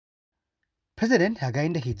President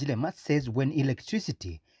HAKAINDE HICHILEMA says when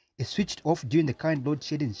electricity is switched off during the current load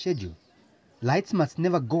shedding schedule, lights must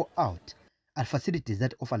never go out at facilities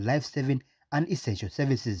that offer life-saving and essential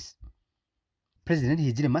services. President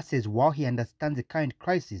HICHILEMA says while he understands the current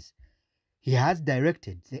crisis, he has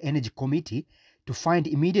directed the Energy Committee to find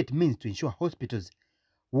immediate means to ensure hospitals,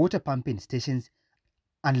 water pumping stations,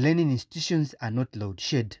 and learning institutions are not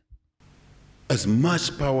load-shed. As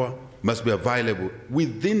much power must be available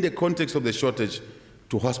within the context of the shortage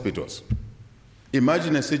to hospitals.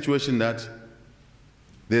 Imagine a situation that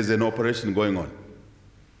there's an operation going on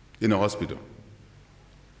in a hospital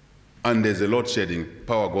and there's a load shedding,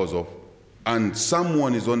 power goes off, and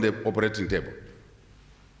someone is on the operating table.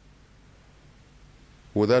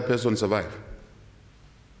 Will that person survive?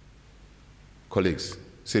 Colleagues,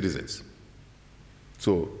 citizens.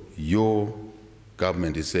 So your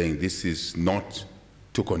government is saying this is not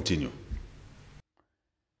to continue.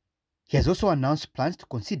 He has also announced plans to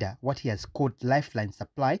consider what he has called lifeline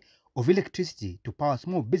supply of electricity to power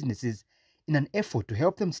small businesses in an effort to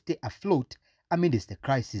help them stay afloat amidst the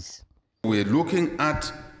crisis. We're looking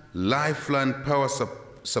at lifeline power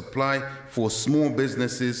supply for small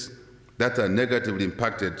businesses that are negatively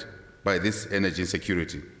impacted by this energy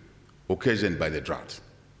insecurity occasioned by the drought.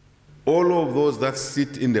 All of those that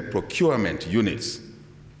sit in the procurement units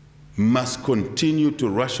must continue to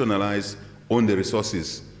rationalize on the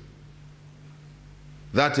resources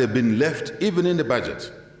that have been left even in the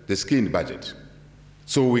budget, the skinned budget,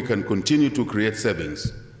 so we can continue to create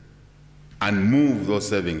savings and move those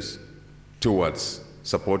savings towards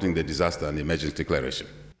supporting the disaster and emergency declaration.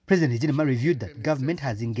 President HICHILEMA reviewed that government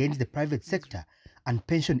has engaged the private sector and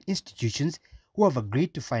pension institutions who have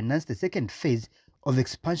agreed to finance the second phase of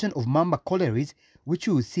expansion of Mamba collieries, which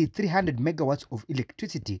will see 300 megawatts of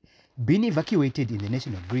electricity being evacuated in the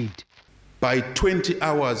national grid. By 20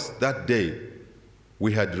 hours that day,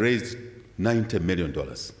 we had raised $90 million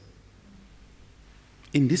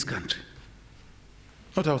in this country,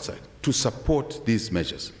 not outside, to support these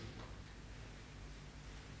measures.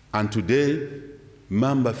 And today,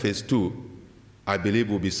 Mamba Phase 2, I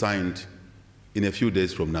believe, will be signed in a few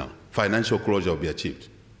days from now. Financial closure will be achieved.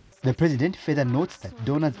 The president further notes that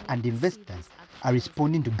donors and investors are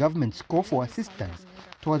responding to government's call for assistance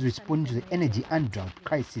towards responding to the energy and drought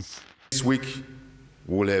crisis. This week,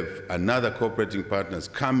 we'll have another cooperating partners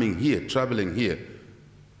coming here, traveling here,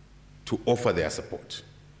 to offer their support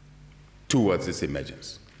towards this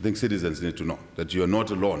emergency. I think citizens need to know that you are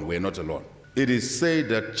not alone, we're not alone. It is said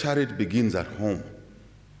that charity begins at home.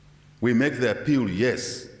 We make the appeal,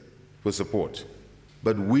 yes, for support,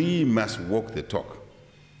 but we must walk the talk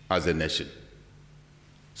as a nation.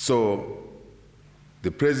 So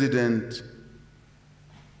the president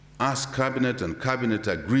asked cabinet and cabinet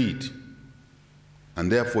agreed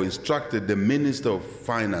and therefore instructed the Minister of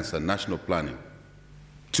Finance and National Planning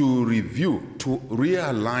to review, to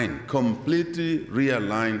realign, completely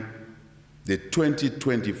realign the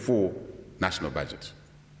 2024 national budget.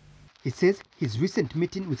 He says his recent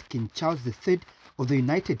meeting with King Charles III of the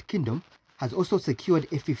United Kingdom has also secured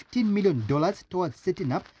a $15 million towards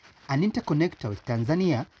setting up an interconnector with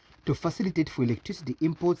Tanzania to facilitate for electricity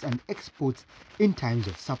imports and exports in times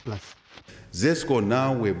of surplus. ZESCO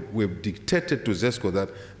now, we've dictated to ZESCO that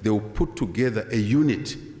they will put together a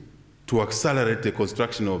unit to accelerate the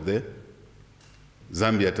construction of the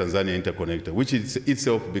Zambia-Tanzania Interconnector, which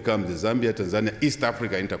itself becomes the Zambia-Tanzania East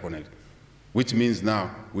Africa Interconnector, which means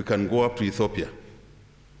now we can go up to Ethiopia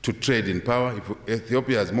to trade in power. If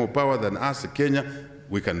Ethiopia has more power than us, Kenya,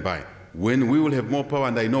 we can buy. When we will have more power,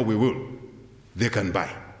 and I know we will, they can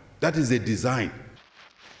buy. That is a design.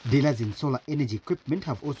 Dealers in solar energy equipment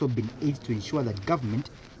have also been aided to ensure that government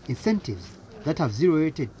incentives that have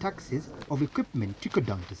zero-rated taxes of equipment trickle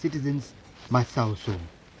down to citizens. Masauso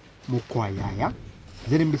Mkwayaya,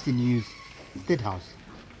 ZNBC News, State House,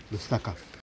 Lusaka.